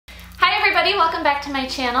everybody, welcome back to my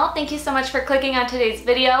channel. Thank you so much for clicking on today's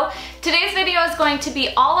video. Today's video is going to be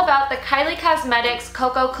all about the Kylie Cosmetics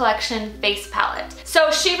Koko Collection Face Palette. So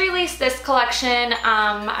she released this collection,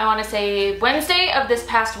 I want to say Wednesday of this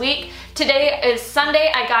past week. Today is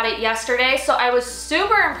Sunday, I got it yesterday, so I was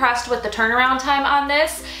super impressed with the turnaround time on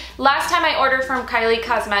this. Last time I ordered from Kylie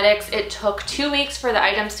Cosmetics, it took 2 weeks for the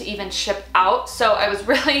items to even ship out, so I was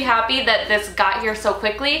really happy that this got here so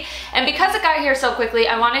quickly. And because it got here so quickly,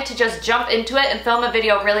 I wanted to just jump into it and film a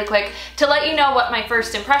video really quick to let you know what my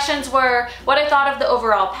first impressions were, what I thought of the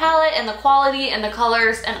overall palette and the quality and the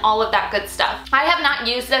colors and all of that good stuff. I have not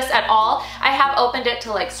used this at all. I have opened it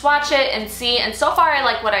to like swatch it and see, and so far I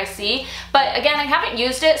like what I see. But again, I haven't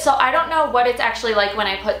used it, so I don't know what it's actually like when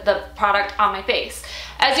I put the product on my face.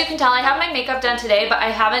 As you can tell, I have my makeup done today, but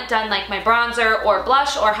I haven't done like my bronzer or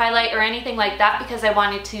blush or highlight or anything like that because I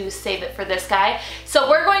wanted to save it for this guy. So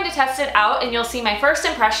we're going to test it out and you'll see my first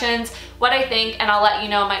impressions, what I think, and I'll let you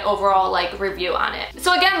know my overall like review on it.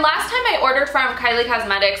 So again, last time I ordered from Kylie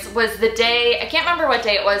Cosmetics was the day, I can't remember what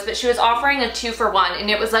day it was, but she was offering a 2-for-1,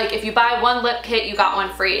 and it was like if you buy one lip kit, you got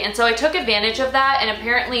one free. And so I took advantage of that, and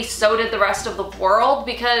apparently so did the rest of the world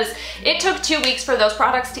because it took 2 weeks for those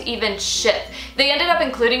products to even ship. They ended up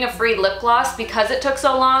including a free lip gloss because it took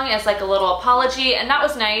so long as like a little apology, and that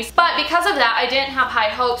was nice. But because of that, I didn't have high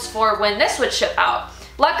hopes for when this would ship out.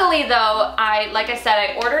 Luckily though, like I said,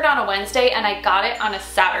 I ordered on a Wednesday and I got it on a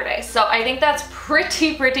Saturday. So I think that's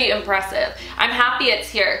pretty impressive. I'm happy it's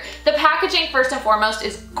here. The packaging, first and foremost,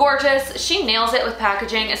 is gorgeous. She nails it with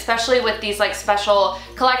packaging, especially with these like special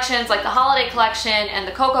collections like the holiday collection and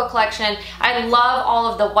the Koko collection. I love all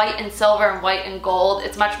of the white and silver and white and gold.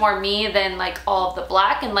 It's much more me than like all of the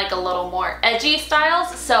black and like a little more edgy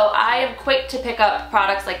styles. So I am quick to pick up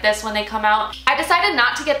products like this when they come out. I decided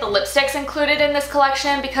not to get the lipsticks included in this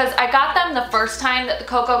collection because I got them the first time that the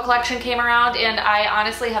Koko collection came around, and I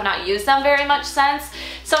honestly have not used them very much since.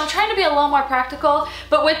 So I'm trying to be a little more practical,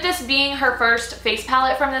 but with this being her first face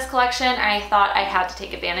palette from this collection, I thought I had to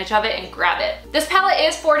take advantage of it and grab it. This palette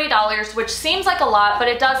is $40, which seems like a lot, but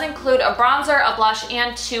it does include a bronzer, a blush,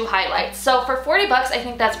 and 2 highlights. So for 40 bucks, I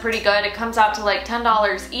think that's pretty good. It comes out to like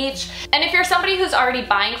 $10 each. And if you're somebody who's already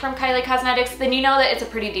buying from Kylie Cosmetics, then you know that it's a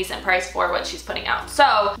pretty decent price for what she's putting out.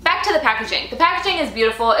 So back to the packaging. The packaging is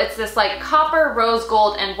beautiful. It's this like copper, rose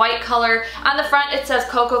gold, and white color. On the front, it says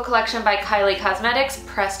Koko Collection by Kylie Cosmetics,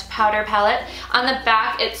 pressed powder palette. On the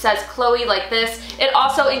back, it says Chloe like this. It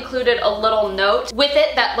also included a little note with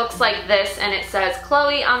it that looks like this, and it says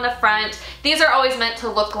Chloe on the front. These are always meant to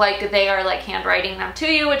look like they are like handwriting them to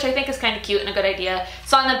you, which I think is kind of cute and a good idea.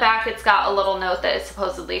 So on the back, it's got a little note that is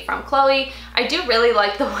supposedly from Chloe. I do really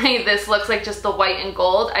like the way this looks like just the white and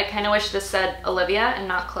gold. I kind of wish this said Olivia and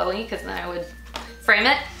not Chloe, because then I would frame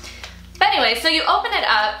it. But anyway, so you open it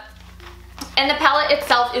up, and the palette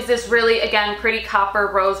itself is this really, again, pretty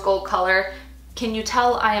copper rose gold color. Can you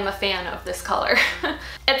tell I am a fan of this color?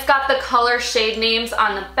 It's got the color shade names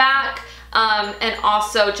on the back, and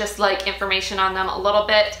also just like information on them a little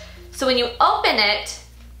bit. So when you open it,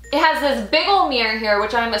 it has this big old mirror here,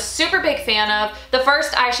 which I'm a super big fan of. The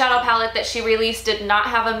first eyeshadow palette that she released did not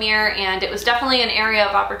have a mirror, and it was definitely an area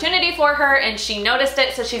of opportunity for her, and she noticed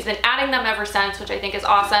it, so she's been adding them ever since, which I think is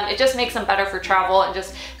awesome. It just makes them better for travel and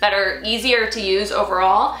just better, easier to use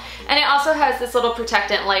overall. And it also has this little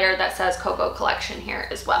protectant layer that says Koko Collection here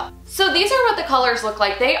as well. So these are what the colors look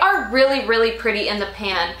like. They are really pretty in the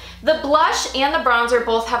pan. The blush and the bronzer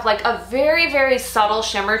both have like a very subtle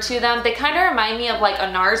shimmer to them. They kind of remind me of like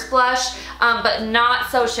a NARS blush, but not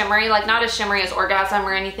so shimmery, like not as shimmery as Orgasm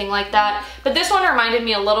or anything like that. But this one reminded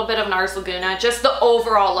me a little bit of NARS Laguna, just the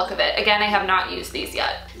overall look of it. Again, I have not used these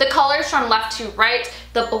yet. The colors from left to right,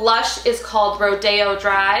 the blush is called Rodeo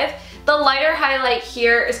Drive. The lighter highlight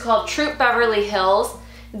here is called Troop Beverly Hills.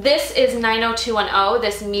 This is 90210,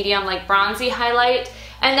 this medium like bronzy highlight.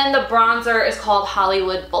 And then the bronzer is called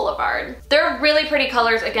Hollywood Boulevard. They're really pretty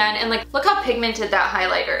colors again, and like look how pigmented that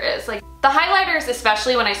highlighter is. Like the highlighters,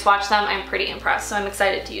 especially when I swatch them, I'm pretty impressed, so I'm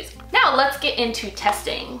excited to use it. Now let's get into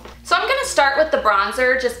testing. So I'm gonna start with the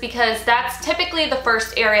bronzer just because that's typically the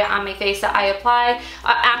first area on my face that I apply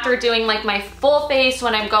after doing like my full face.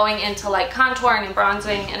 When I'm going into like contouring and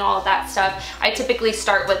bronzing and all of that stuff, I typically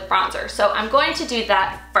start with bronzer. So I'm going to do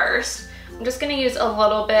that first. I'm just gonna use a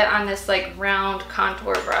little bit on this like round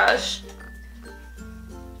contour brush.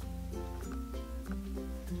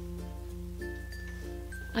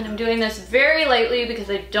 And I'm doing this very lightly because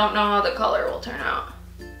I don't know how the color will turn out.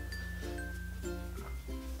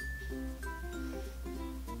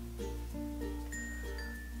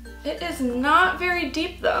 It is not very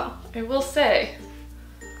deep though, I will say.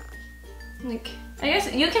 Like, I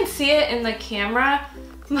guess you can see it in the camera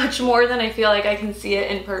much more than I feel like I can see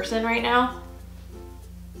it in person right now.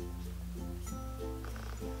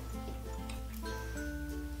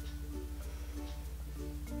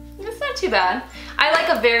 It's not too bad. I like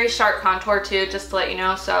a very sharp contour too, just to let you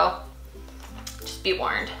know, so just be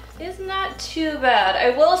warned. It's not too bad.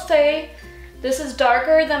 I will say this is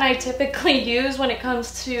darker than I typically use when it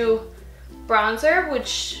comes to bronzer,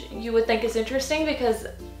 which you would think is interesting because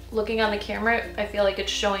looking on the camera, I feel like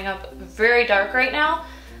it's showing up very dark right now.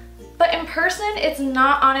 But in person, it's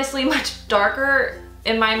not honestly much darker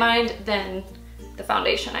in my mind than the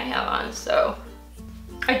foundation I have on, so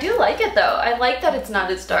I do like it though. I like that it's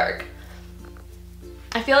not as dark.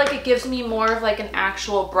 I feel like it gives me more of like an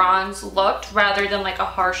actual bronze look rather than like a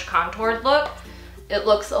harsh contoured look. It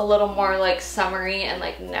looks a little more like summery and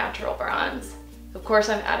like natural bronze. Of course,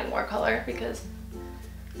 I'm adding more color because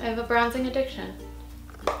I have a bronzing addiction.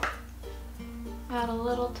 Add a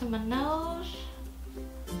little to my nose.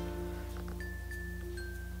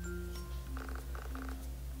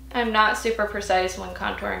 I'm not super precise when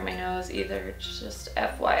contouring my nose either, it's just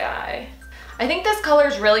FYI. I think this color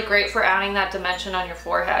is really great for adding that dimension on your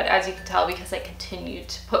forehead, as you can tell because I continue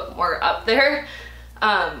to put more up there.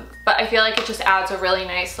 But I feel like it just adds a really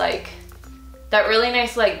nice, like, that really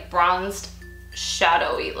nice like bronzed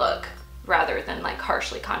shadowy look rather than like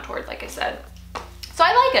harshly contoured, like I said. So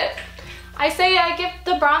I like it. I say I give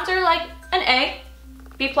the bronzer like an A,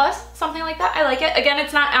 B+, something like that. I like it. Again,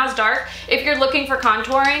 it's not as dark. If you're looking for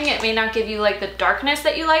contouring, it may not give you like the darkness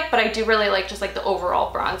that you like, but I do really like just like the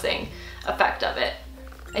overall bronzing effect of it.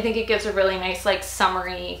 I think it gives a really nice like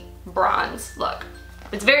summery bronze look.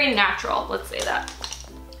 It's very natural, let's say that.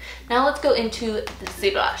 Now let's go into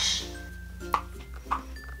the blush.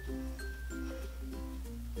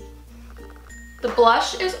 The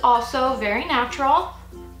blush is also very natural.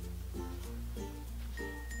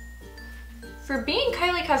 For being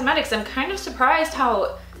Kylie Cosmetics, I'm kind of surprised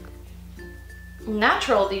how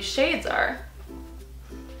natural these shades are.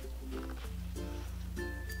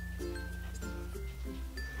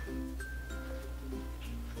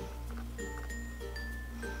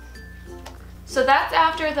 So that's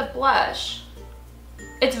after the blush.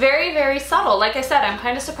 It's very, very subtle. Like I said, I'm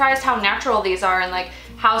kind of surprised how natural these are and like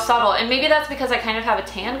how subtle. And maybe that's because I kind of have a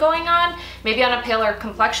tan going on. Maybe on a paler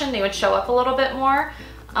complexion, they would show up a little bit more.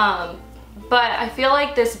 But I feel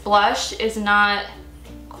like this blush is not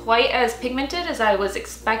quite as pigmented as I was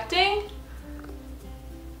expecting.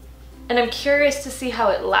 And I'm curious to see how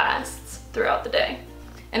it lasts throughout the day.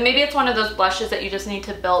 And maybe it's one of those blushes that you just need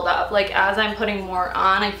to build up. Like as I'm putting more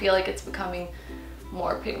on, I feel like it's becoming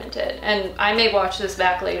more pigmented. And I may watch this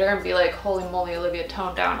back later and be like, holy moly, Olivia,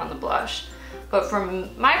 toned down on the blush. But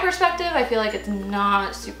from my perspective, I feel like it's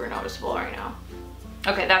not super noticeable right now.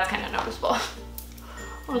 Okay, that's kind of noticeable.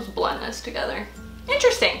 I'll just blend this together.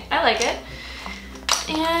 Interesting, I like it.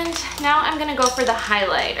 And now I'm gonna go for the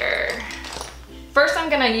highlighter. First I'm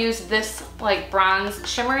gonna use this like bronze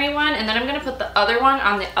shimmery one, and then I'm gonna put the other one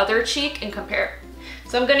on the other cheek and compare.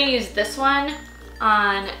 So I'm gonna use this one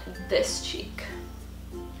on this cheek.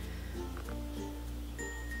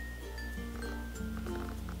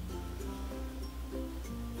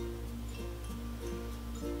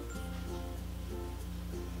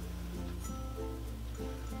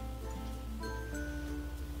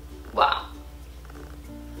 Wow.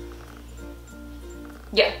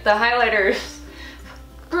 Yeah, the highlighter is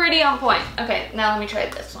pretty on point. Okay, now let me try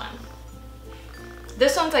this one.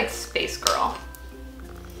 This one's like Space Girl.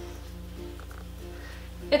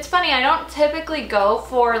 It's funny, I don't typically go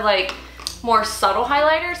for like more subtle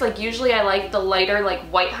highlighters. Like usually I like the lighter like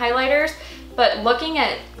white highlighters, but looking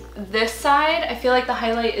at this side, I feel like the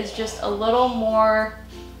highlight is just a little more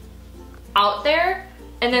out there,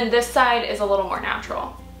 and then this side is a little more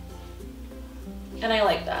natural. And I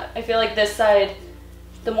like that. I feel like this side,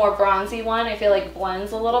 the more bronzy one, I feel like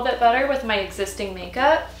blends a little bit better with my existing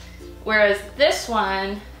makeup. Whereas this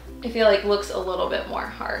one, I feel like looks a little bit more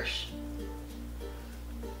harsh.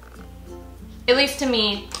 At least to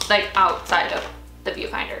me, like outside of the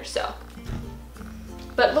viewfinder, so.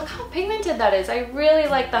 But look how pigmented that is. I really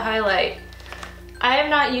like the highlight. I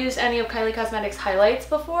have not used any of Kylie Cosmetics highlights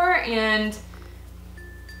before, and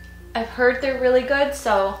I've heard they're really good,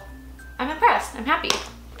 so I'm impressed. I'm happy.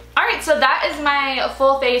 All right, so that is my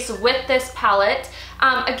full face with this palette.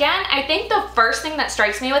 Again, I think the first thing that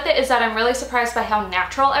strikes me with it is that I'm really surprised by how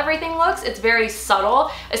natural everything looks. It's very subtle,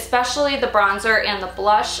 especially the bronzer and the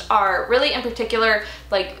blush are really, in particular,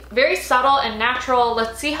 like very subtle and natural.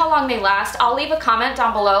 Let's see how long they last. I'll leave a comment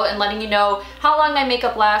down below and letting you know how long my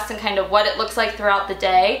makeup lasts and kind of what it looks like throughout the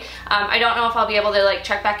day. I don't know if I'll be able to like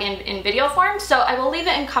check back in video form, so I will leave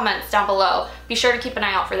it in comments down below. Be sure to keep an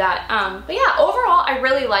eye out for that. But yeah, overall, I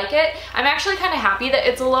really like it. I'm actually kind of happy that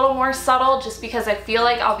it's a little more subtle just because I feel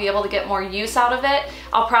like I'll be able to get more use out of it.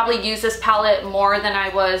 I'll probably use this palette more than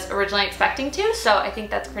I was originally expecting to, so I think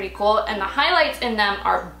that's pretty cool. And the highlights in them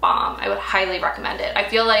are bomb. I would highly recommend it. I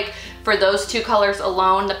feel like for those two colors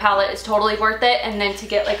alone, the palette is totally worth it. And then to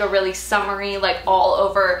get like a really summery, like all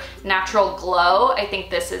over natural glow, I think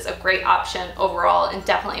this is a great option overall and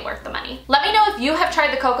definitely worth the money. Let me know if you have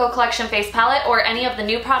tried the Koko collection face palette or any of the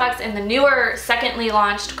new products in the newer secondly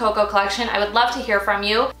launched Koko collection. I would love to hear from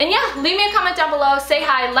you. And yeah, leave me a comment down below, say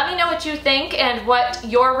hi, let me know what you think and what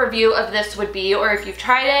your review of this would be, or if you've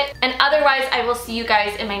tried it. And otherwise, I will see you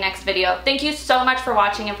guys in my next video. Thank you so much for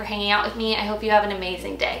watching and for hanging out with me. I hope you have an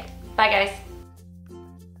amazing day. Bye guys.